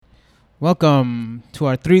Welcome to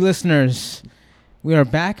our 3 listeners. We are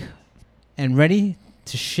back and ready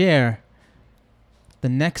to share the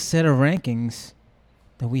next set of rankings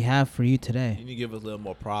that we have for you today. You need to give us a little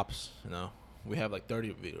more props, We have like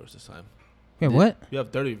 30 viewers this time. Wait, what? You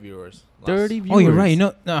have 30 viewers. 30 viewers. Oh, you're right.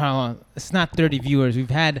 No, hold on. It's not 30 viewers. We've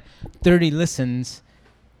had 30 listens.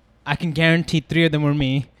 I can guarantee 3 of them were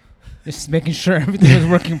me. Just making sure everything was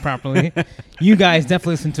working properly. You guys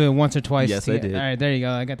definitely listened to it once or twice. Yes, I did. All right, there you go.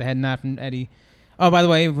 I got the head nod from Eddie. Oh, by the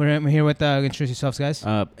way, we're here with introduce yourselves, guys.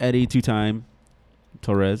 Eddie, 2-time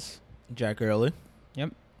Torres. Jack Early.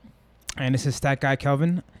 Yep. And this is Stat Guy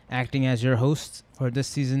Kelvin acting as your host for this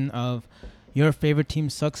season of Your Favorite Team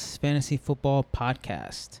Sucks Fantasy Football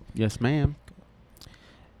Podcast. Yes, ma'am.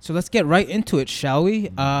 So let's get right into it, shall we?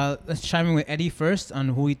 Let's chime in with Eddie first on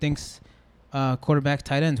who he thinks quarterback,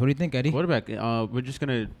 tight ends. What do you think, Eddie? Quarterback. We're just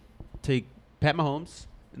going to take Pat Mahomes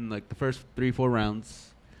in like the first 3-4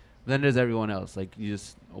 rounds. Then there's everyone else. Like, you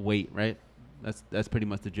just wait, right? That's pretty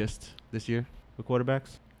much the gist this year for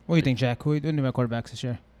quarterbacks. What do you think, Jack? Who are you doing about quarterbacks this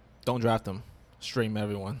year? Don't draft them. Stream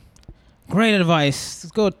everyone. Great advice.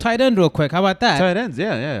 Let's go tight end real quick. How about that? Tight ends,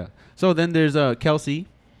 yeah. So then there's Kelsey.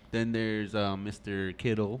 Then there's Mr.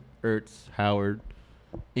 Kittle, Ertz, Howard,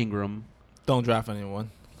 Ingram. Don't draft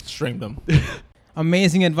anyone. Stream them.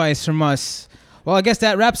 Amazing advice from us. Well, I guess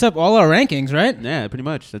that wraps up all our rankings, right? Yeah, pretty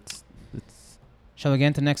much. That's. Shall we get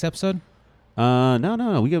into next episode?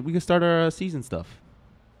 No. We can start our season stuff.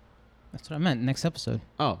 That's what I meant. Next episode.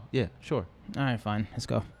 Oh, yeah, sure. All right, fine. Let's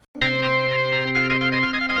go.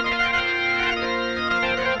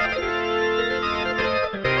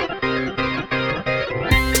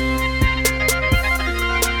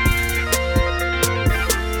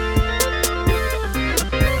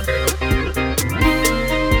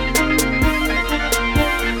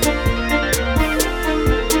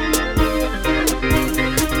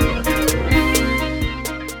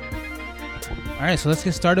 All right, so let's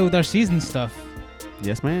get started with our season stuff.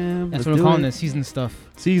 Yes, ma'am. That's what we're calling it, season stuff.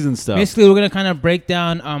 Season stuff. Basically, we're going to kind of break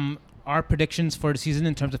down our predictions for the season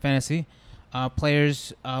in terms of fantasy.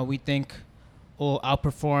 Players we think will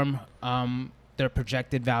outperform their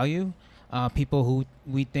projected value. People who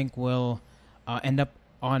we think will end up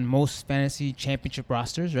on most fantasy championship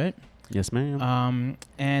rosters, right? Yes, ma'am.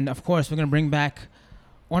 And, of course, we're going to bring back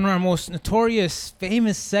one of our most notorious,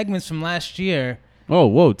 famous segments from last year. Oh,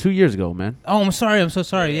 whoa, 2 years ago, man. Oh, I'm sorry. I'm so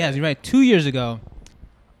sorry. Yeah, you're right. 2 years ago.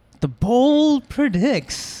 The Bold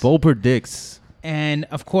Predicts. Bold Predicts. And,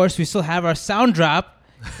 of course, we still have our sound drop.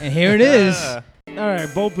 And here it is. All right,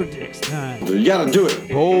 Bold Predicts time. You gotta do it.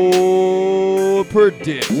 Bold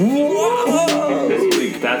Predicts. Whoa!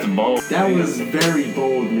 That's bold. That was very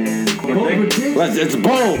bold, man. Bold predict. It's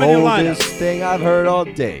bold. Boldest thing I've heard all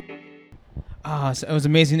day. So it was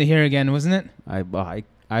amazing to hear again, wasn't it?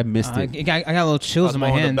 I missed it. I got a little chills in my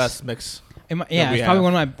hands. One of the best mix. It's probably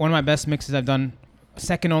one of my best mixes I've done.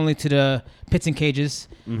 Second only to the Pits and Cages.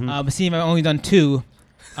 Mm-hmm. But seeing I've only done 2.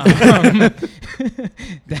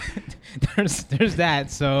 There's that.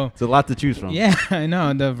 So It's a lot to choose from. yeah, I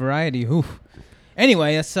know the variety. Oof.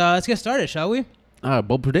 Anyway, let's get started, shall we?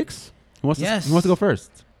 Bold Predicts? Who wants Yes. to go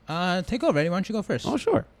first? Take over, Eddie. Why don't you go first? Oh,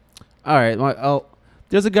 sure. All right.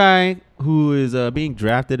 There's a guy who is being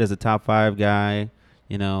drafted as a top 5 guy.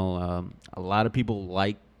 A lot of people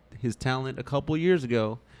liked his talent a couple years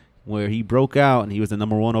ago where he broke out and he was the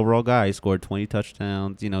number 1 overall guy. He scored 20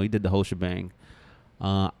 touchdowns. He did the whole shebang.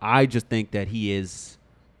 I just think that he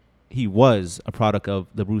was a product of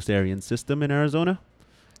the Bruce Arians system in Arizona.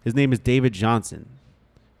 His name is David Johnson.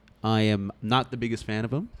 I am not the biggest fan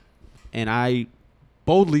of him, and I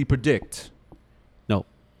boldly predict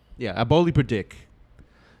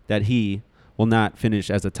that he will not finish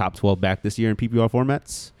as a top 12 back this year in PPR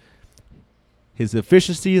formats. His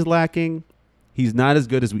efficiency is lacking. He's not as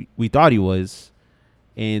good as we thought he was.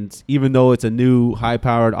 And even though it's a new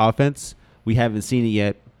high-powered offense, we haven't seen it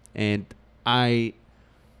yet. And I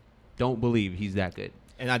don't believe he's that good.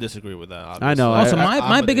 And I disagree with that, obviously. I know. Also, I'm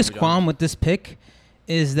my biggest qualm with this pick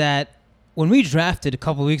is that when we drafted a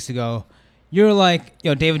couple weeks ago, you're like,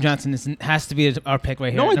 yo, David Johnson has to be our pick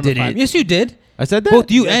right here. No, I number didn't. 5. Yes, you did. I said that?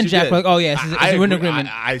 Both you Yes, and you Jack did. were like, oh, yeah, we're in agree. agreement.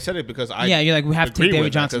 I said it because I You're like, we have to take agree David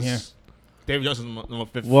with Johnson that, here. 'cause David Johnson number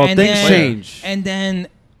 50. Well, And things then- change. And then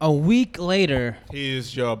a week later,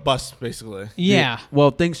 He's your bust, basically. yeah.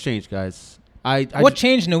 Well, things change, guys. What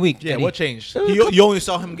changed in a week? Yeah, Eddie? what changed? You only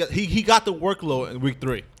saw him get. He got the workload in week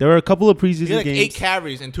 3. There were a couple of He preseason had like games. 8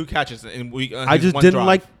 carries and 2 catches in week. I just didn't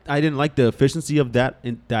like. I didn't like the efficiency of that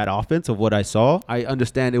offense of what I saw. I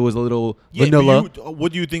understand it was a little vanilla.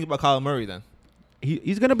 What do you think about Kyler Murray then?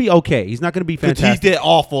 He's gonna be okay. He's not gonna be Because fantastic. he did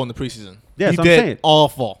awful in the preseason. Yeah, he that's what I'm did saying.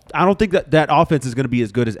 awful. I don't think that offense is going to be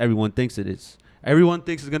as good as everyone thinks it is. Everyone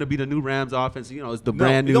thinks it's going to be the new Rams offense. You know, it's the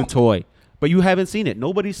brand you new don't- toy. But you haven't seen it.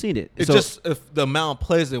 Nobody's seen it. It's So just if the amount of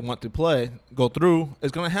plays they want to play go through,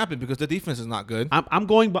 it's going to happen because the defense is not good. I'm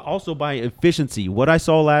going also by efficiency. What I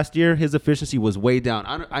saw last year, his efficiency was way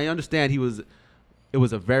down. I understand it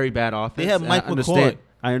was a very bad offense. They had and Mike I understand,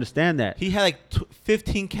 I understand that. He had like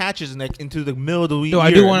 15 catches into the middle of the year. Though I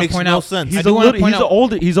do It wanna makes point no out- sense. I He's do wanna point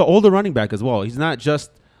out- he's an older running back as well. He's not just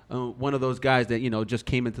one of those guys that just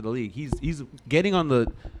came into the league. He's getting on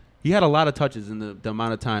the. He had a lot of touches in the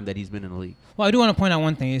amount of time that he's been in the league. Well, I do want to point out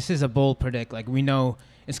one thing. This is a bold predict. Like, we know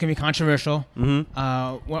it's going to be controversial.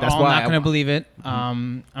 Mm-hmm. We're That's all why not I- going to believe it.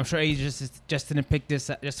 I'm sure he just didn't pick this.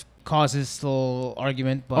 That just causes little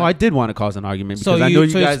argument. But I did want to cause an argument so because I know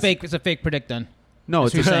you guys. it's fake. It's a fake predict then. No,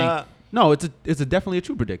 That's it's what you're saying. no, it's definitely a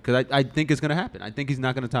true predict because I think it's going to happen. I think he's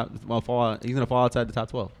not going to fall. He's going to fall outside the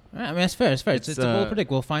top 12. All right, I mean, that's fair. It's fair. It's a bold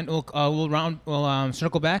predict. We'll find. We'll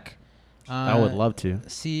circle back. I would love to.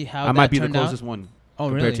 See how I that might be the turned out. closest one Oh,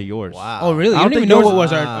 compared really? to yours. Wow. Oh, really? I You don't don't even think know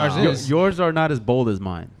yours- what ours is. Yours are not as bold as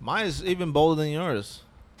mine. Mine is even bolder than yours.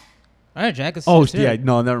 All right, Jack. Oh let's hear yeah, it.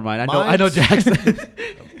 no, never mind. I know Mine's- Jackson.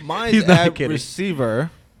 Mine's He's not at kidding.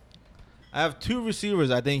 receiver. I have two receivers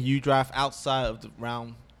I think you draft outside of the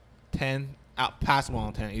round 10, out past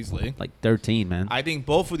round 10 easily. Like 13, man. I think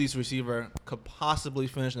both of these receivers could possibly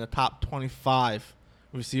finish in the top 25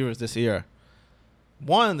 receivers this year.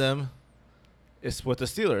 One of them is with the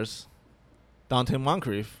Steelers, Dante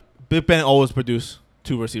Moncrief. Big Ben always produced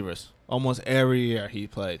two receivers. Almost every year he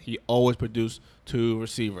played, he always produced two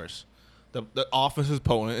receivers. The offense is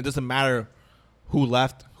potent. It doesn't matter who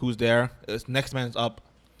left, who's there. It's next man's up.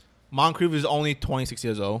 Moncrief is only 26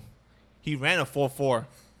 years old. He ran a 4.4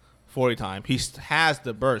 40 time. He has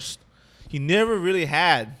the burst. He never really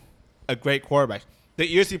had a great quarterback. The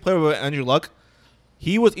years he played with Andrew Luck,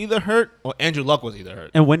 he was either hurt or Andrew Luck was either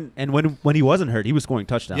hurt. And when he wasn't hurt, he was scoring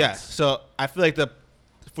touchdowns. Yeah, so I feel like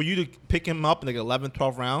for you to pick him up in like 11th,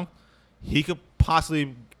 12th round, he could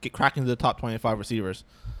possibly get cracked into the top 25 receivers.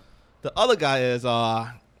 The other guy is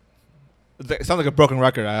it sounds like a broken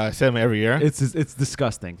record. I say him every year. It's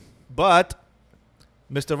disgusting. But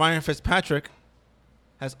Mr. Ryan Fitzpatrick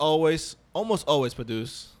has almost always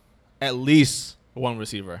produced at least one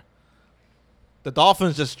receiver. The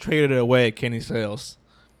Dolphins just traded away Kenny Sales,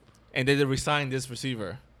 and they re-signed this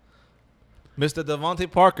receiver. Mr. Devontae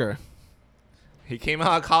Parker. He came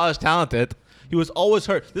out of college talented. He was always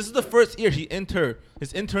hurt. This is the first year he's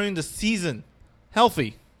entering the season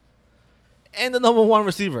healthy. And the number one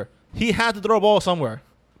receiver. He had to throw a ball somewhere.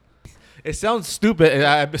 It sounds stupid.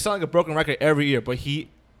 It sounds like a broken record every year, but he's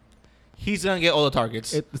gonna get all the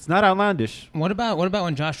targets. It's not outlandish. What about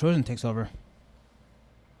when Josh Rosen takes over?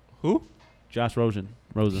 Who? Josh Rosen.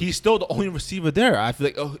 He's still the only receiver there. I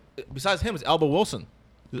feel like besides him, it's Albert Wilson.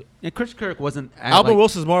 And Chris Kirk wasn't. Albert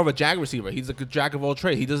Wilson's more of a jag receiver. He's like a jack of all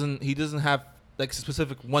trades. He doesn't have like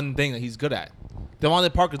specific one thing that he's good at.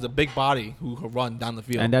 Devontae Parker's a big body who can run down the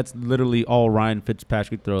field. And that's literally all Ryan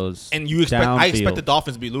Fitzpatrick throws. And I expect downfield. the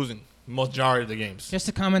Dolphins to be losing majority of the games. Just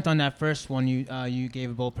to comment on that first one you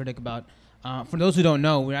gave a bold predict about. For those who don't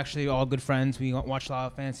know, we're actually all good friends. We watch a lot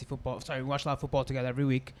of fantasy football. We watch a lot of football together every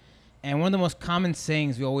week. And one of the most common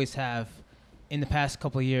sayings we always have in the past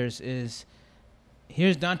couple of years is,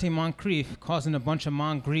 here's Dante Moncrief causing a bunch of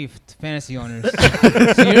Moncrief to fantasy owners.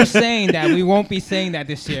 So you're saying that we won't be saying that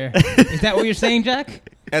this year. Is that what you're saying, Jack?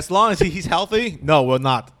 As long as he's healthy, no, we're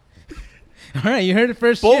not. All right, you heard it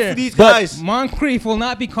first Both year. of these guys. Moncrief will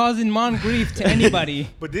not be causing Moncrief to anybody.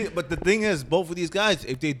 But the thing is, both of these guys,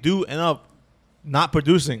 if they do end up not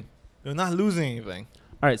producing, they're not losing anything.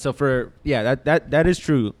 All right, so that is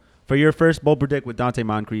true. For your first bold predict with Dante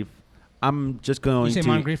Moncrief, I'm just going You say to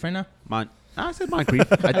Moncrief right now? I said Moncrief.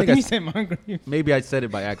 I think you said Moncrief. maybe I said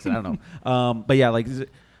it by accident. I don't know. But yeah, like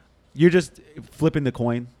you're just flipping the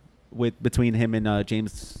coin between him and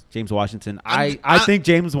James Washington. I think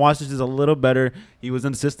James Washington is a little better. He was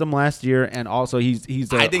in the system last year, and also he's.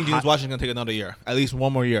 I think James Washington's gonna take another year, at least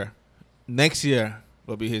one more year. Next year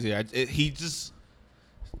will be his year. He just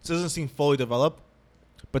doesn't seem fully developed.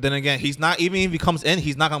 But then again, he's not. Even if he comes in,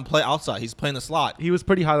 he's not gonna play outside. He's playing the slot. He was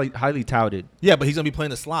pretty highly touted. Yeah, but he's gonna be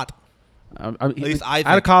playing the slot. At least I out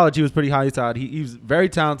think. of college, he was pretty highly touted. He was very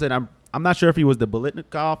talented. I'm not sure if he was the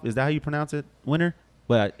Biletnikoff. Is that how you pronounce it? Winner?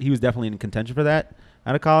 But he was definitely in contention for that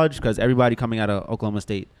out of college because everybody coming out of Oklahoma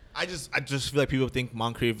State. I just feel like people think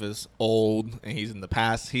Moncrief is old and he's in the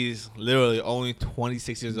past. He's literally only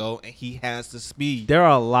 26 years old and he has the speed. There are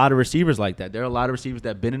a lot of receivers like that. There are a lot of receivers that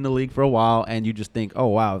have been in the league for a while, and you just think, oh,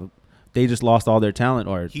 wow, they just lost all their talent.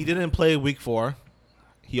 Or He didn't play week 4.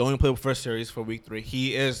 He only played first series for week 3.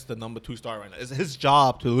 He is the number 2 star right now. It's his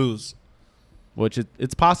job to lose. Which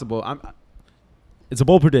it's possible. It's a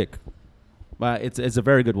bold predict, but it's a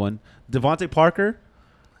very good one. Devontae Parker,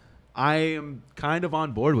 I am kind of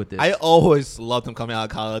on board with this. I always loved him coming out of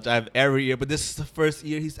college. I have every year, but this is the first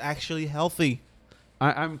year he's actually healthy.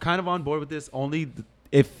 I'm kind of on board with this only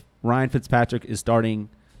if Ryan Fitzpatrick is starting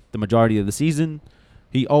the majority of the season.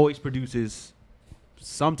 He always produces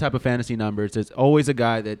some type of fantasy numbers. There's always a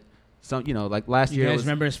guy that like last You year. guys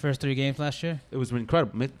remember his first 3 games last year? It was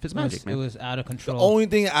incredible. Fitzmagic, It man. was out of The control. only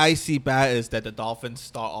thing I see bad is that the Dolphins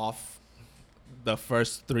start off the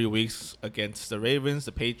first 3 weeks against the Ravens,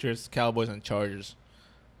 the Patriots, Cowboys, and Chargers.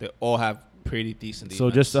 They all have pretty decent defense. So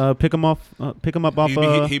just pick him up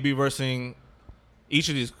off. He'd be versing each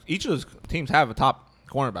of those teams have a top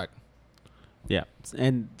cornerback, yeah,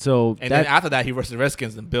 and so and then after that he versus the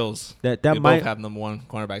Redskins and Bills. that They might both have number 1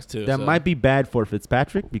 cornerbacks too. that so. might be bad for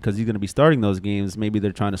Fitzpatrick because he's going to be starting those games. Maybe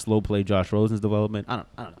they're trying to slow play Josh Rosen's development. I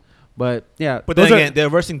don't know, but yeah. But then those are- again, they're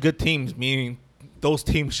versing good teams, meaning those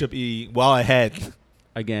teams should be well ahead.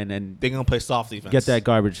 and They're gonna play soft defense. get that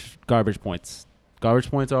garbage points. Garbage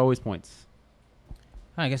points are always points.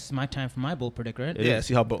 I guess it's my time for my bold predict, right? It Yeah, is.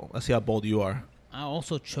 let's see how bold you are. I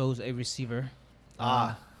also chose a receiver.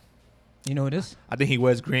 Ah, You know who it is? I think he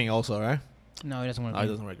wears green also, right? No, he doesn't wear No, he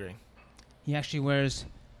green. doesn't wear green. He actually wears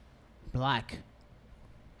black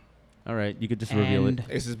All right, you could just reveal it. and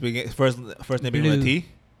Is his first name beginning with a Blue. T?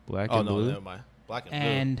 Black Oh and no, blue. never mind. Black and,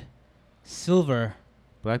 and silver,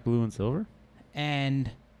 Black, blue, and silver.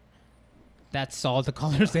 and that's all the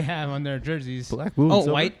colors they have on their jerseys. Black, blue, and Oh,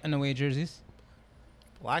 silver? white and away jerseys.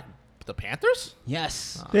 blue. Black. The Panthers?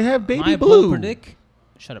 Yes. They have baby My blue. bold predict.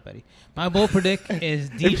 Shut up, Eddie. My bold predict is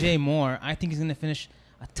DJ Moore. I think he's going to finish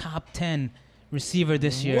a top 10 receiver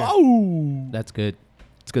this year. Whoa! That's good.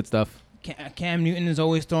 It's good stuff. Cam Newton is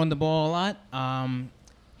always throwing the ball a lot.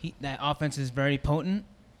 That offense is very potent.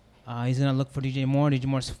 He's going to look for DJ Moore. DJ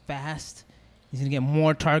Moore's fast. He's going to get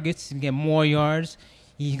more targets. He's going to get more yards.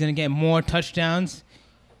 He's going to get more touchdowns.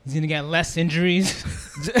 He's going to get less injuries.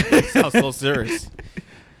 Sounds so serious.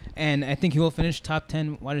 And I think he will finish top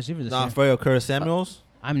 10 wide receiver this Not year. afraid of Curtis Samuels?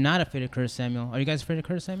 I'm not afraid of Curtis Samuel. Are you guys afraid of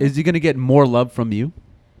Curtis Samuel? Is he going to get more love from you?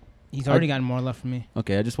 He's already gotten more love from me.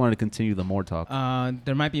 Okay, I just wanted to continue the more talk.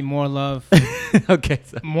 There might be more love Okay.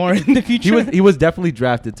 So more in the future. he was definitely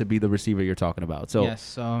drafted to be the receiver you're talking about. So yes,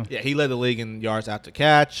 so Yeah, he led the league in yards after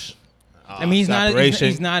catch. I mean, he's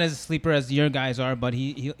separation. not as a sleeper as your guys are, but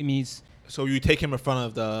he's So you take him in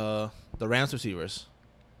front of the Rams receivers.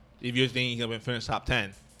 If you think he's going to finish top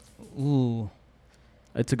 10. ooh,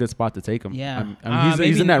 it's a good spot to take him. yeah. I mean,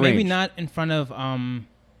 he's in that range. Maybe not in front of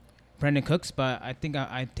Brandon Cooks, but I think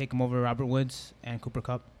I'd take him over Robert Woods and Cooper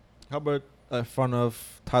Kupp. How about in front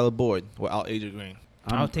of Tyler Boyd without AJ Green?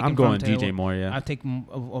 I'll take I'm him going from Taylor. DJ Moore. Yeah. I'd take him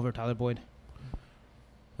over Tyler Boyd.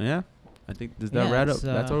 Yeah. I think does Yeah, that wrap up?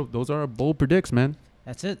 it's, Those are our bold predicts, man.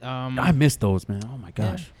 That's it. I miss those, man. Oh my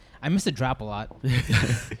yeah. gosh. I missed the drop a lot.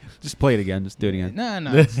 Just play it again. Just do it again.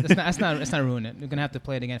 No, that's not ruin it. We're gonna have to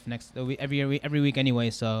play it again for next every week anyway.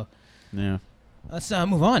 So Yeah. let's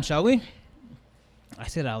move on, shall we? I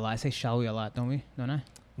say that a lot. I say "shall we" a lot, don't we? Don't I?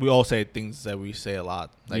 We all say things that we say a lot.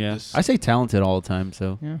 Like yeah. this. I say talented all the time.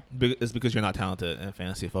 So Yeah. It's because you're not talented in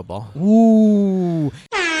fantasy football. Ooh.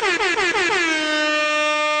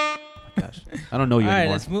 gosh, I don't know you All right,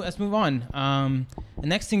 anymore. let's move on. The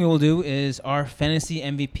next thing we will do is our fantasy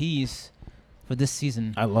MVPs for this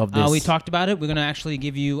season. I love this. We talked about it. We're gonna actually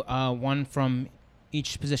give you one from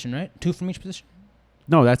each position, right? 2 from each position.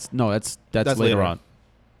 No, that's That's later later. on.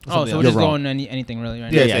 Oh, so You're we're just wrong. going anything really,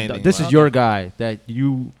 right? Yeah, now? yeah. Yeah, anything. this is Okay. your guy that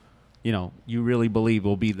you really believe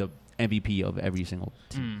will be the MVP of every single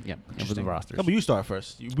team. Yeah, of the interesting. rosters. How about you start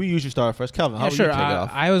first? We usually start first. Calvin, how Yeah, about sure. you take it off?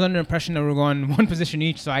 I was under the impression that we were going one position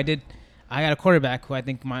each, so I got a quarterback who I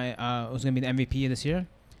think was going to be the MVP of this year,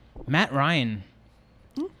 Matt Ryan.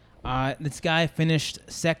 This guy finished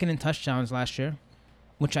second in touchdowns last year,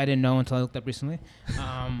 which I didn't know until I looked up recently.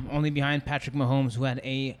 Only behind Patrick Mahomes, who had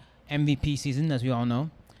a MVP season, as we all know.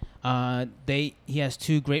 He has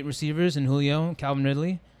 2 great receivers in Julio and Calvin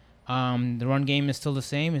Ridley. The run game is still the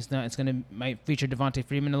same. Might feature Devontae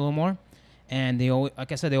Freeman a little more, and they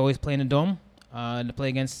always play in the dome to play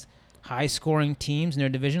against high-scoring teams in their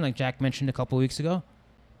division, like Jack mentioned a couple weeks ago.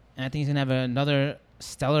 And I think he's gonna have another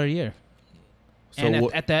stellar year. So And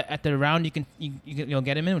what- at the round you'll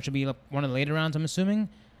get him in, which will be like one of the later rounds, I'm assuming.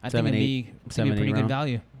 I think it'd be pretty good round.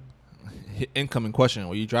 value. Incoming question: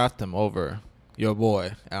 will you draft him over your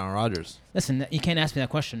boy Aaron Rodgers? Listen, you can't ask me that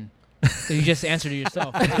question. 'Cause you just answered it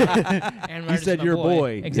yourself. Aaron Rodgers is said my your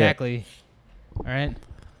boy. Yeah. Exactly. All right.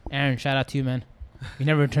 Aaron, shout out to you, man. You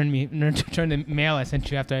never returned the mail I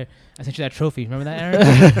sent you after I sent you that trophy. Remember that,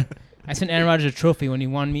 Aaron? I sent Aaron Rodgers a trophy when he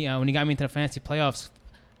won me when he got me into the fantasy playoffs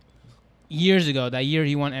years ago. That year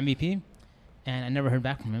he won MVP, and I never heard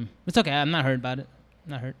back from him. It's okay. I'm not hurt about it.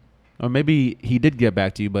 I'm not hurt. Or maybe he did get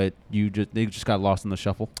back to you, but they just got lost in the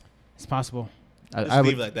shuffle. It's possible. Just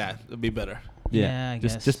leave it like that. It'd be better. Yeah, I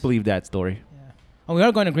guess. Just believe that story. Yeah. Oh, we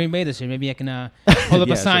are going to Green Bay this year. Maybe I can hold up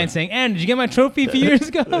a sign saying, "Aaron, did you get my trophy a few years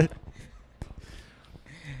ago?"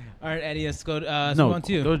 All right, Eddie, let's go. Let's go on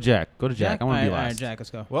to you. Go to Jack. Go to Jack. I want to be last. All right, Jack,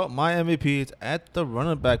 let's go. Well, my MVP is at the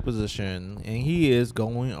running back position, and he is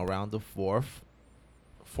going around the fourth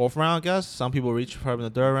round, I guess. Some people reach for him in the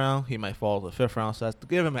third round. He might fall to the fifth round, so that's to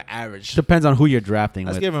give him an average. Depends on who you're drafting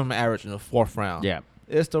Let's with. give him an average in the fourth round. Yeah.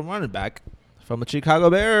 It's the running back from the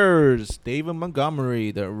Chicago Bears, David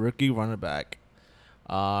Montgomery, the rookie running back.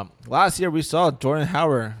 Last year we saw Jordan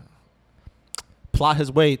Howard plot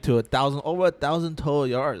his way to over 1,000 total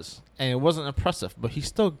yards, and it wasn't impressive, but he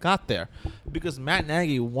still got there because Matt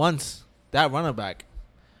Nagy wants that running back,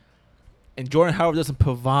 and Jordan Howard doesn't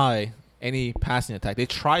provide any passing attack. They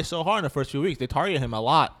tried so hard in the first few weeks. They targeted him a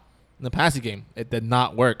lot in the passing game. It did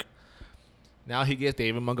not work. Now he gets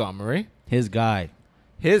David Montgomery, His guy,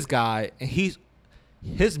 and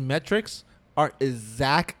his metrics are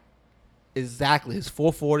exactly his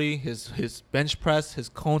 440, his bench press, his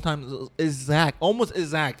cone time, almost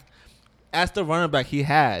exact as the running back he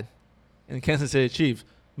had in Kansas City Chiefs,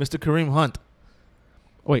 Mr. Kareem Hunt.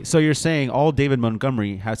 Wait, so you're saying all David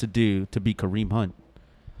Montgomery has to do to be Kareem Hunt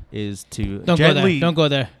is to Don't go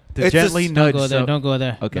there. To It's gently just- nudge. Don't go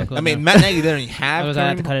there. Okay. Don't go I mean, there. Matt Nagy didn't have Otherwise I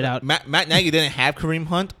have to cut it out. Matt Nagy didn't have Kareem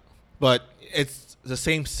Hunt, but it's the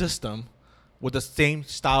same system with the same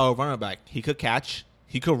style of running back. He could catch,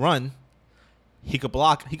 he could run, he could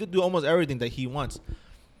block, he could do almost everything that he wants.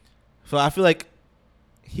 So I feel like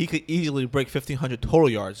he could easily break 1,500 total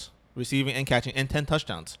yards, receiving and catching, and 10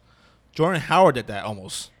 touchdowns. Jordan Howard did that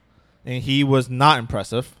almost, and he was not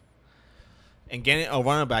impressive. And getting a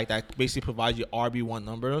running back that basically provides you RB1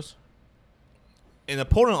 numbers. In the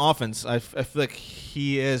Portland offense, I feel like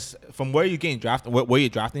he is, from where you're getting drafted, where you're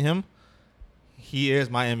drafting him, he is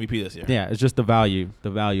my MVP this year. Yeah, it's just the value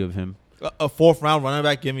of him. A fourth round running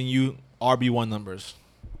back giving you RB1 numbers.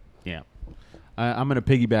 Yeah. I'm going to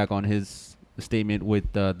piggyback on his statement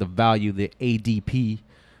with the value, the ADP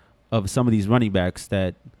of some of these running backs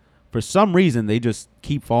that for some reason they just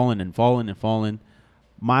keep falling and falling and falling.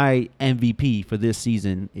 My MVP for this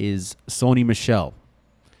season is Sony Michel.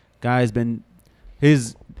 Guy's been,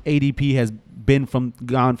 his ADP has been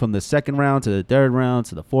gone from the second round to the third round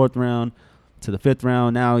to the fourth round to the fifth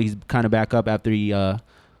round. Now he's kind of back up after he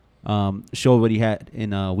showed what he had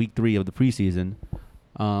in week 3 of the preseason.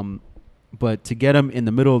 But to get him in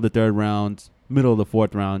the middle of the third round, middle of the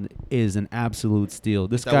fourth round is an absolute steal.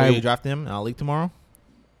 This Is that guy, where you drafting him in our league tomorrow?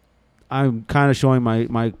 I'm kind of showing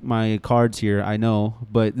my cards here, I know,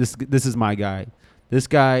 but this is my guy. This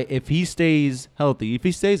guy, if he stays healthy, if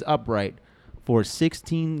he stays upright for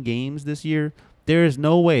 16 games this year, there is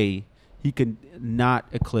no way he could not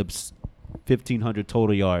eclipse 1,500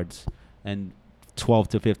 total yards and 12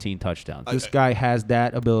 to 15 touchdowns. This guy has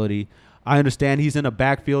that ability. I understand he's in a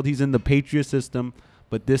backfield. He's in the Patriot system,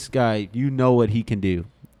 but this guy, you know what he can do.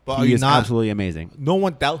 But are He you is not- absolutely amazing. No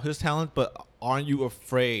one doubt his talent, but aren't you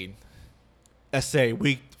afraid? Let's say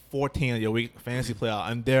week 14 of your week fantasy playoff,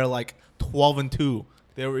 and they're like 12-2.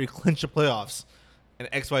 They already clinched the playoffs and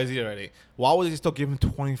XYZ already. Why would they still give him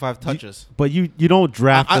 25 touches? But you don't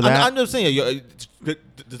draft for that. I'm just saying,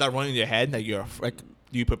 does that run in your head that you're like,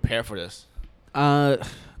 do you prepare for this? I'm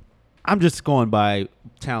just going by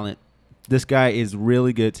talent. This guy is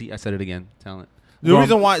really good. See, I said it again. Talent. The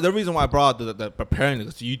reason why I brought the preparing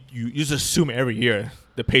is you just assume every year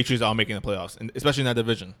the Patriots are making the playoffs, and especially in that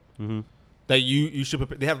division. Mm-hmm. That you should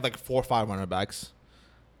prepare. They have like 4 or 5 running backs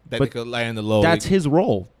that But they could land the low. That's his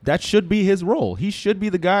role. That should be his role. He should be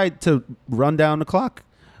the guy to run down the clock.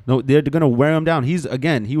 No, they're going to wear him down.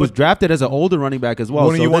 He was drafted as an older running back as well.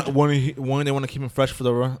 When So they that- want to keep him fresh for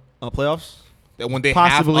the playoffs. That when they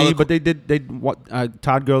possibly, have but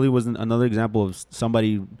Todd Gurley was another example of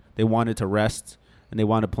somebody they wanted to rest and they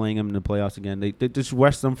wanted playing him in the playoffs again. They just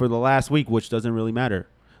rest them for the last week, which doesn't really matter.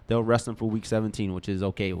 They'll rest them for week 17, which is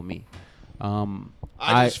okay with me.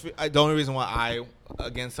 the only reason why I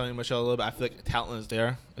against Sonny Michel a little bit, I feel like talent is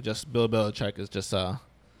there. Just Bill Belichick is just I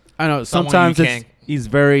know someone sometimes you can't- he's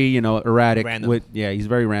very erratic. Random. He's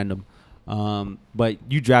very random. But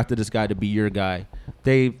you drafted this guy to be your guy.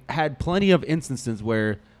 They've had plenty of instances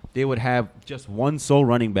where they would have just one sole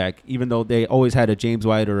running back, even though they always had a James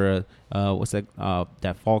White or a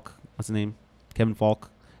that Falk. What's his name? Kevin Falk.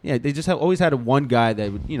 Yeah, they just have always had one guy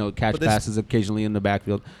that would catch But this- passes occasionally in the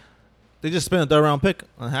backfield. They just spent a third-round pick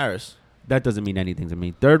on Harris. That doesn't mean anything to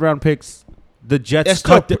me. Third round picks. The Jets It's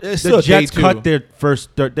still- cut. it's still The Jets day two. cut their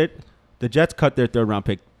first. The Jets cut their third round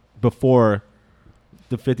pick before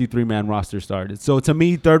the 53-man roster started. So to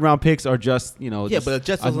me, third round picks are just Yeah, just but the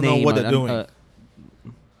Jets a doesn't know name, what they're doing.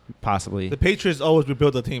 Possibly. The Patriots always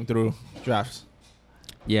rebuild the team through drafts.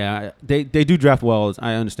 Yeah, they do draft well.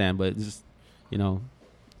 I understand, but it's just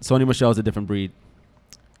Sony Michel's a different breed.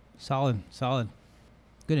 Solid.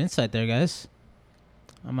 Good insight there, guys.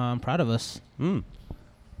 I'm proud of us. Mm.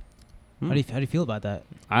 How do you feel about that?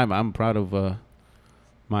 I'm proud of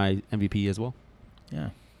my MVP as well. Yeah,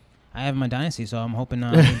 I have my dynasty, so I'm hoping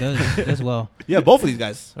he does well. Yeah, both of these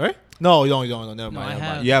guys, right? No, you don't. Never No, mind. I Never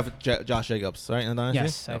have- mind. You have Josh Jacobs, right? In the dynasty?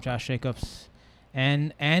 Yes, I have Josh Jacobs,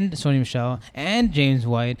 and Sony Michel, and James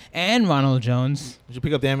White, and Ronald Jones. You should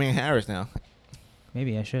pick up Damian Harris now.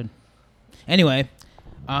 Maybe I should. Anyway,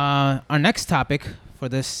 our next topic for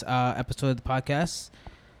this episode of the podcast: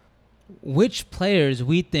 which players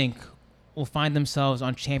we think will find themselves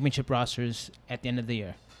on championship rosters at the end of the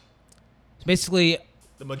year. So basically,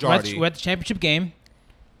 The majority. we're at the championship game,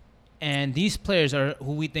 and these players are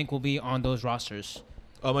who we think will be on those rosters.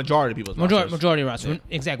 A majority of people's rosters. Majority roster. Yeah.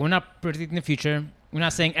 Exactly. We're not predicting the future. We're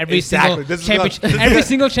not saying every Exactly. single This is championship. not- Every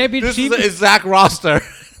single This is championship. the exact roster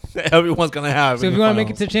that everyone's going to have. So in if the you want to make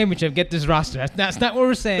it to finals. the championship, get this roster. That's not what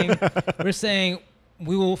we're saying. We're saying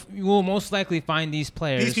we will most likely find these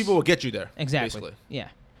players. These people will get you there. Exactly. Basically.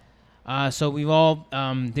 Yeah. So we've all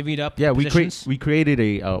divvied up. Yeah, positions. we created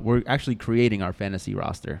we're actually creating our fantasy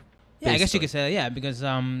roster. Yeah, I guess basically. you could say that. Yeah, because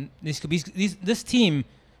this team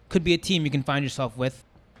could be a team you can find yourself with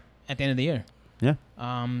at the end of the year. Yeah.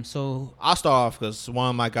 So I'll start off because one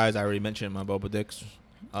of my guys I already mentioned, my Boba Dix.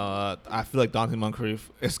 I feel like Dante Moncrief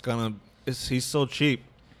he's so cheap.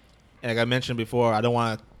 Like I mentioned before, I don't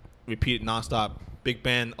want to repeat it nonstop. Big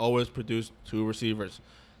Ben always produced 2 receivers.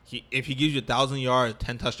 If he gives you 1,000 yards,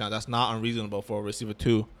 10 touchdowns, that's not unreasonable for a receiver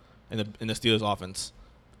 2 in the Steelers offense.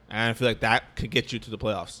 And I feel like that could get you to the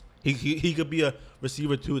playoffs. He could be a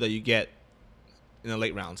receiver 2 that you get in the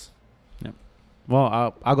late rounds.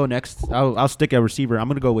 Well, I'll go next. I'll stick at receiver. I'm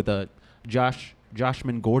gonna go with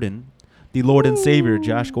Joshman Gordon, the Lord and Savior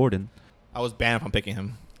Josh Gordon. I was banned from picking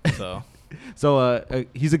him. So So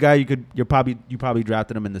he's a guy you probably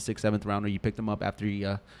drafted him in the 6th, 7th round, or you picked him up after he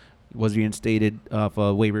was reinstated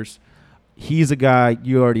for waivers. He's a guy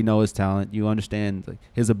you already know his talent, you understand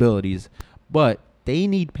his abilities, but they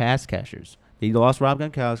need pass catchers. They lost Rob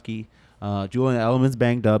Gronkowski, Julian Edelman's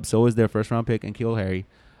banged up, so is their first round pick and N'Keal Harry.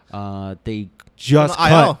 They just on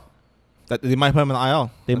cut. IL. That they might put him in the IL.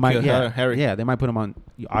 They might, Harry. yeah, they might put him on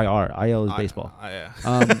IR. IL is baseball. Yeah.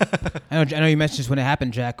 I know you mentioned this when it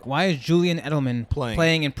happened, Jack. Why is Julian Edelman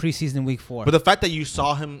Playing in preseason week 4? But the fact that you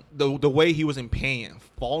saw him, the way he was in pain,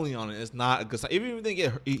 falling on it is not a good sign. Even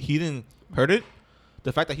if he didn't hurt it,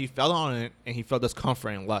 the fact that he fell on it and he felt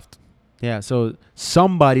discomfort and left. Yeah, so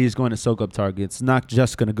somebody is going to soak up targets. Not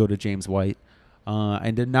just going to go to James White.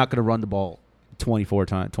 And they're not going to run the ball 24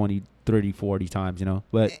 times, 20, 30, 40 times,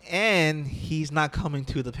 But And he's not coming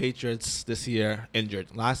to the Patriots this year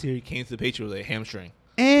injured. Last year he came to the Patriots with a hamstring.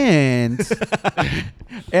 and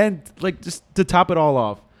just to top it all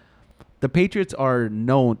off, the Patriots are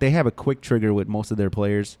known. They have a quick trigger with most of their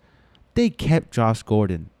players. They kept Josh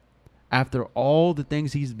Gordon after all the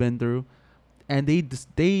things he's been through, and they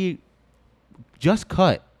just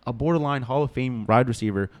cut a borderline Hall of Fame wide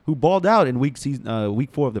receiver who balled out in week 4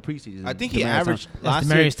 of the preseason. I think he Demaryius averaged Thomas. That's last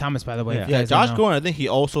year. Demaryius Thomas, by the way. Yeah. if you Yeah, guys don't Josh know. Gordon. I think he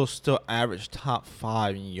also still averaged top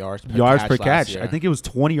 5 in yards per yards catch per last catch. year. I think it was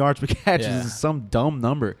 20 yards per catch. Yeah. This is some dumb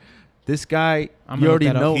number. This guy, I'm you gonna already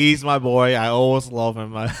look that up. know. He's my boy. I always love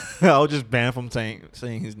him. I'll just ban from saying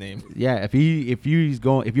his name. Yeah, if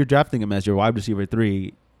you're drafting him as your wide receiver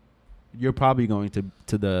 3, you're probably going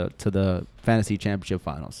to the fantasy championship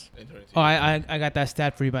finals. Oh, I got that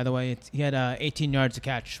stat for you, by the way. He had 18 yards a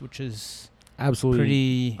catch, which is Absolutely,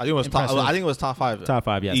 pretty I think it was impressive. I think it was top 5. top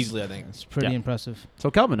 5. Yes, Easily, I think. It's pretty Yeah. impressive. So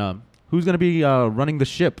Kelvin, who's going to be running the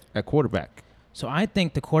ship at quarterback? So I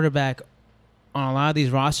think the quarterback on a lot of these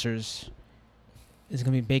rosters is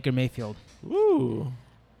going to be Baker Mayfield. Ooh.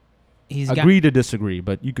 Agree to disagree,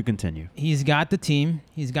 but you could continue. He's got the team.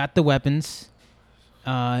 He's got the weapons.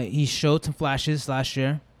 He showed some flashes last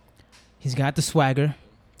year. He's got the swagger.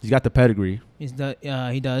 He's got the pedigree. He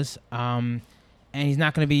does. And he's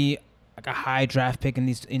not going to be like a high draft pick in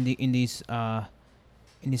these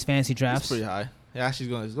fantasy drafts. That's pretty high. Yeah, actually,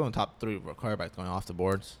 he's going top 3 for quarterback going off the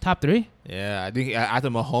boards. Top 3. Yeah, I think after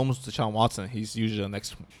Mahomes to Deshaun Watson, he's usually the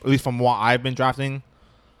next. At least from what I've been drafting,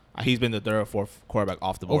 He's been the third or fourth quarterback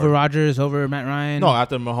off the board. Over Rodgers, over Matt Ryan. No,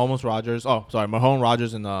 after Mahomes, Rodgers. Oh, sorry, Mahomes,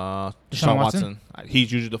 Rodgers, and Deshaun Watson.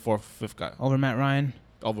 He's usually the fourth, fifth guy. Over Matt Ryan.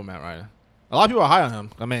 Over Matt Ryan. A lot of people are high on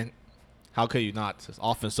him. I mean, how could you not? His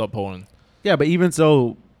offense so potent. Yeah, but even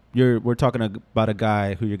so, we're talking about a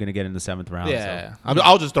guy who you're going to get in the 7th round. Yeah, So.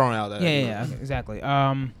 I was just throwing it out there. Yeah, exactly.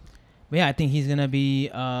 But yeah, I think he's gonna be.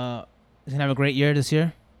 He's gonna have a great year this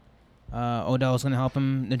year. Odell's gonna help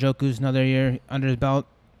him. Njoku's another year under his belt.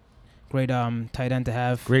 Great tight end to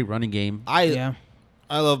have. Great running game. I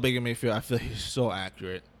love Baker Mayfield. I feel like he's so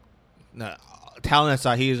accurate. No, talent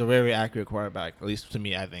aside, he is a very accurate quarterback. At least to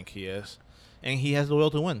me, I think he is, and he has the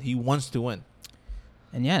will to win. He wants to win.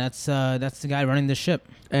 And yeah, that's the guy running the ship.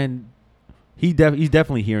 And he's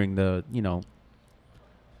definitely hearing the,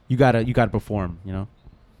 you gotta perform.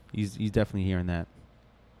 He's definitely hearing that.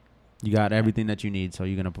 You got everything that you need, so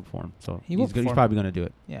you're gonna perform. So he's probably gonna do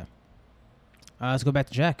it. Yeah. Let's go back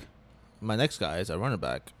to Jack. My next guy is a running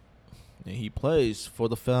back. And he plays for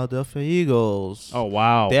the Philadelphia Eagles. Oh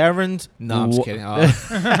wow! Darren. No, I'm just kidding.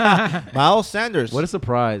 Miles Sanders. What a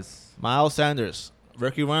surprise! Miles Sanders,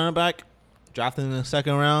 rookie running back, drafted in the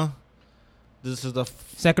 2nd round. This is the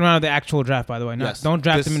second round of the actual draft, by the way. Yes. Don't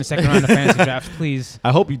draft him in the second round of fantasy drafts, please.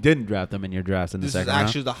 I hope you didn't draft him in your drafts in the second round. This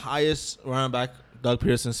is actually the highest running back Doug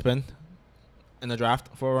Peterson spent in the draft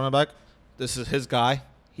for a running back. This is his guy.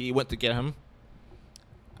 He went to get him.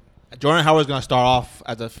 Jordan Howard's going to start off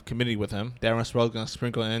as a committee with him. Darren Sproles going to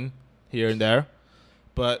sprinkle in here and there.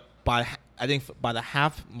 But I think by the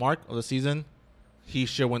half mark of the season, he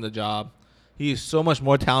should win the job. He is so much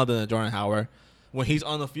more talented than Jordan Howard. When he's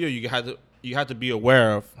on the field, you have to be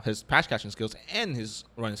aware of his pass catching skills and his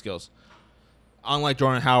running skills. Unlike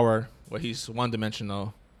Jordan Howard, where he's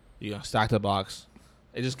one-dimensional, stack the box,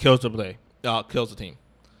 it just kills the play, kills the team.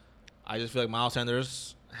 I just feel like Miles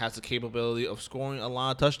Sanders has the capability of scoring a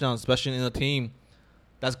lot of touchdowns, especially in a team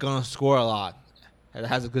that's gonna score a lot. That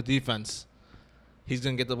has a good defense. He's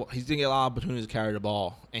gonna get a lot of opportunities to carry the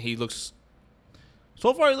ball, and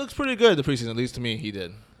so far he looks pretty good the preseason. At least to me, he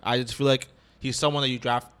did. I just feel like he's someone that you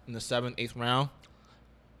draft in the 7th, 8th round.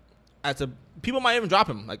 People might even drop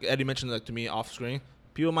him, like Eddie mentioned, to me off screen.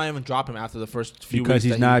 People might even drop him after the first few weeks. Because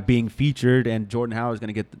he's not being featured, and Jordan Howard's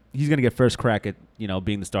gonna get first crack at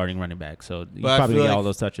being the starting running back. So he's probably gonna get all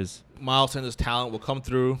those touches. Miles Sanders' talent will come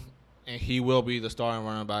through, and he will be the starting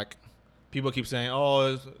running back. People keep saying,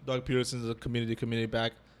 "Oh, Doug Peterson's a community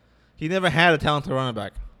back." He never had a talented running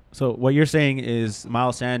back. So what you're saying is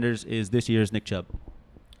Miles Sanders is this year's Nick Chubb.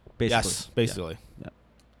 Basically. Yes, basically. Yeah.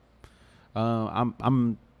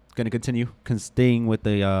 I'm gonna continue staying with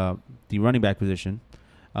the running back position.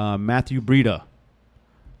 Matthew Breida.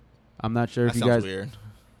 I'm not sure if you guys. Weird.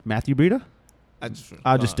 Matthew Breida?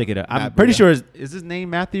 I'll just stick it up. I'm Matt pretty Breida. sure is his name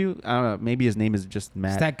Matthew? I don't know. Maybe his name is just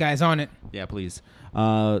Matt. That guy's on it. Yeah, please.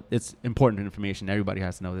 It's important information. Everybody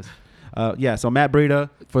has to know this. So Matt Breida,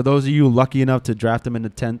 for those of you lucky enough to draft him in the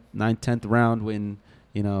 9th, 10th round when,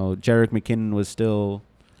 Jerick McKinnon was still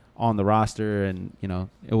on the roster and,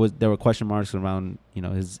 there were question marks around,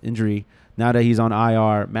 his injury. Now that he's on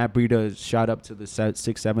IR, Matt Breida is shot up to the 6th,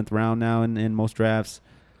 7th round now in most drafts.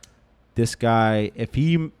 This guy, if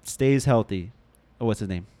he stays healthy, what's his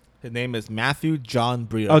name? His name is Matthew John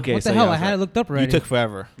Breida. Okay, What the hell? I had it looked up already. You took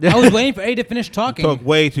forever. I was waiting for Eddie to finish talking. Took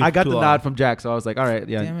way too. I got too the long. nod from Jack, so I was like, all right,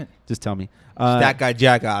 yeah, Damn it. just tell me. That guy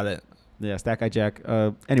Jack got it. Yeah, Stat Guy Jack.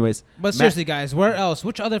 Anyways, But seriously, guys, where else?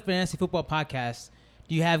 Which other fantasy football podcasts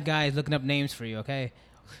do you have guys looking up names for you? Okay,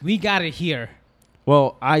 we got it here.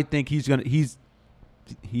 well, I think he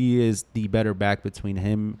is the better back between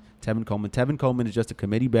him, Tevin Coleman. Tevin Coleman is just a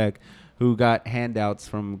committee back who got handouts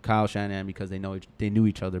from Kyle Shanahan because they knew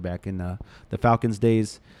each other back in the Falcons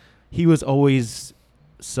days. He was always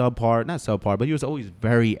not subpar, but he was always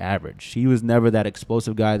very average. He was never that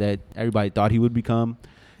explosive guy that everybody thought he would become.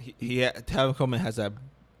 Tevin Coleman has that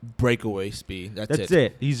breakaway speed. That's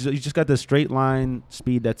it. He's just got the straight line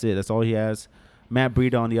speed. That's it. That's all he has. Matt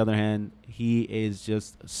Breida, on the other hand, he is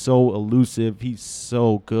just so elusive. He's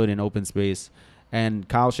so good in open space. And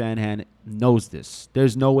Kyle Shanahan knows this.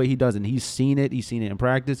 There's no way he doesn't. He's seen it. He's seen it in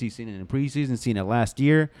practice. He's seen it in preseason. Seen it last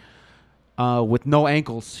year. With no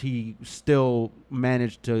ankles, he still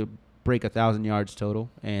managed to break 1,000 yards total.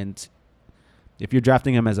 And if you're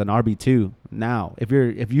drafting him as an RB2 now, if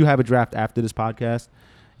you have a draft after this podcast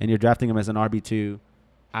and you're drafting him as an RB2,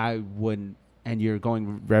 I wouldn't. And you're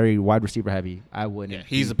going very wide receiver heavy, I wouldn't. Yeah,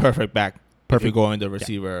 he's the perfect back. Perfect going the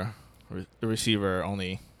receiver, the receiver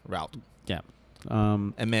only route. Yeah.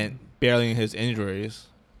 And man, barely his injuries.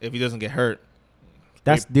 If he doesn't get hurt,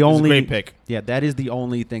 That's great, the only great pick. Yeah, that is the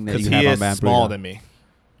only thing that Because you he have is on Matt smaller Breida. than me.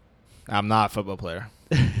 I'm not a football player.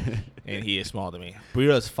 and he is smaller than me.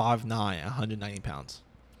 Breida is 5'9", 190 pounds.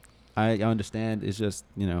 I understand. It's just,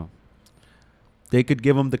 they could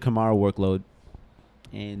give him the Kamara workload.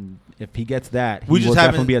 And if he gets that, he We just will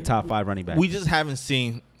haven't- definitely be a top 5 running back. We just haven't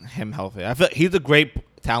seen him healthy. I feel like he's a great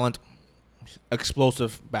talent,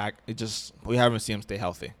 explosive back. We haven't seen him stay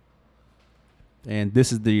healthy. And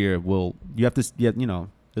this is the year you have to,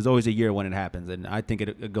 there's always a year when it happens. And I think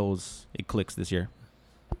it clicks this year.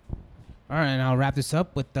 All right, and I'll wrap this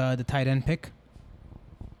up with the tight end pick.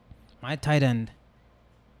 My tight end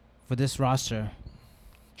for this roster,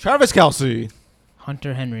 Travis Kelce.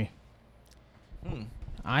 Hunter Henry.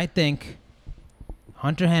 I think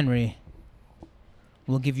Hunter Henry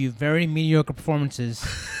will give you very mediocre performances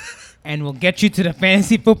and will get you to the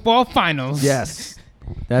fantasy football finals. Yes.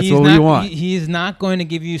 That's He's what not, we want. He is not going to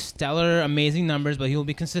give you stellar, amazing numbers, but he will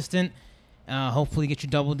be consistent. Hopefully, get you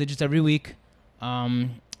double digits every week.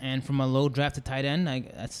 And from a low drafted tight end,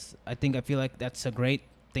 I feel like that's a great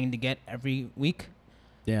thing to get every week.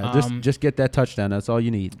 Yeah, just get that touchdown. That's all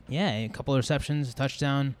you need. Yeah, a couple of receptions, a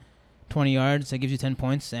touchdown, 20 yards. That gives you 10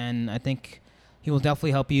 points, and I think he will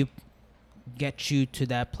definitely help you get you to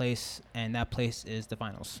that place, and that place is the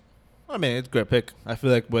finals. I mean, it's a great pick. I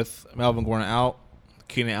feel like with Melvin Gordon out,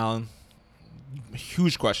 Keenan Allen,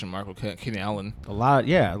 huge question mark with Keenan Allen. A lot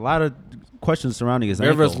of questions surrounding his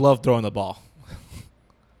Rivers ankle. love throwing the ball.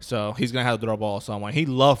 So he's going to have to throw the ball to someone. He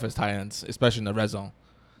loves his tight ends, especially in the red zone.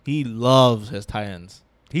 He loves his tight ends.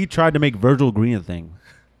 He tried to make Virgil Green a thing,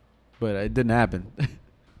 but it didn't happen.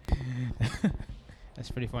 That's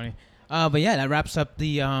pretty funny. But yeah, that wraps up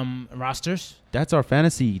the rosters. That's our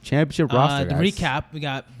fantasy championship roster. The guys. recap: we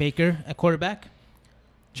got Baker at quarterback,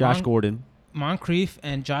 Josh Gordon. Moncrief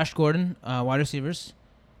and Josh Gordon, wide receivers,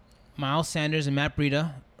 Miles Sanders and Matt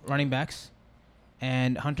Breida, running backs,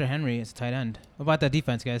 and Hunter Henry is tight end. What about that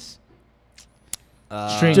defense, guys?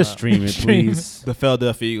 Stream. Just stream it, Stream. please. The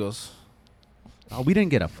Philadelphia Eagles. Oh, we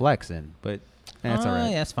didn't get a flex in, but that's all right.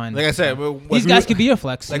 Yeah, that's fine. Like I said, These guys could be your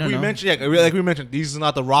flex. Like you don't we know. mentioned, like we mentioned, these is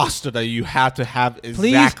not the roster that you have to have Please,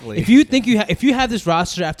 exactly. if you think if you have this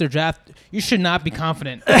roster after draft, you should not be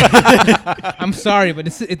confident. I'm sorry, but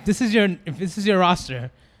if this is your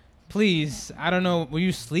roster, please. I don't know. Were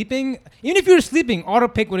you sleeping? Even if you were sleeping, auto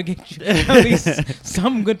pick would have given you at least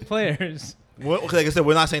some good players. Like I said,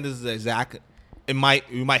 we're not saying this is exact. We might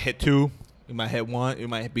hit 2. We might hit 1. We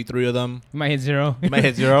might beat 3 of them. You might hit 0. We might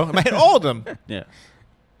hit 0. We might hit all of them. Yeah.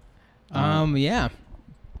 Yeah.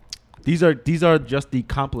 These are just the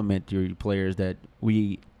complementary players that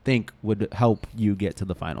we think would help you get to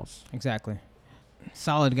the finals. Exactly.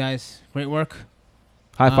 Solid, guys. Great work.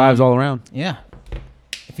 High fives all around. Yeah.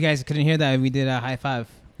 If you guys couldn't hear that, we did a high five.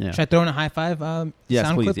 Yeah. Should I throw in a high five Yes,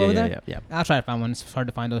 sound please. clip over there? Yeah. I'll try to find one. It's hard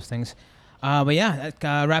to find those things. But yeah,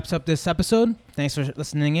 that wraps up this episode. Thanks for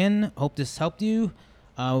listening in. Hope this helped you.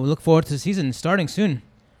 We look forward to the season starting soon.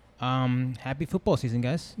 Happy football season,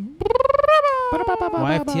 guys.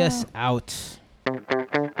 YFTS out.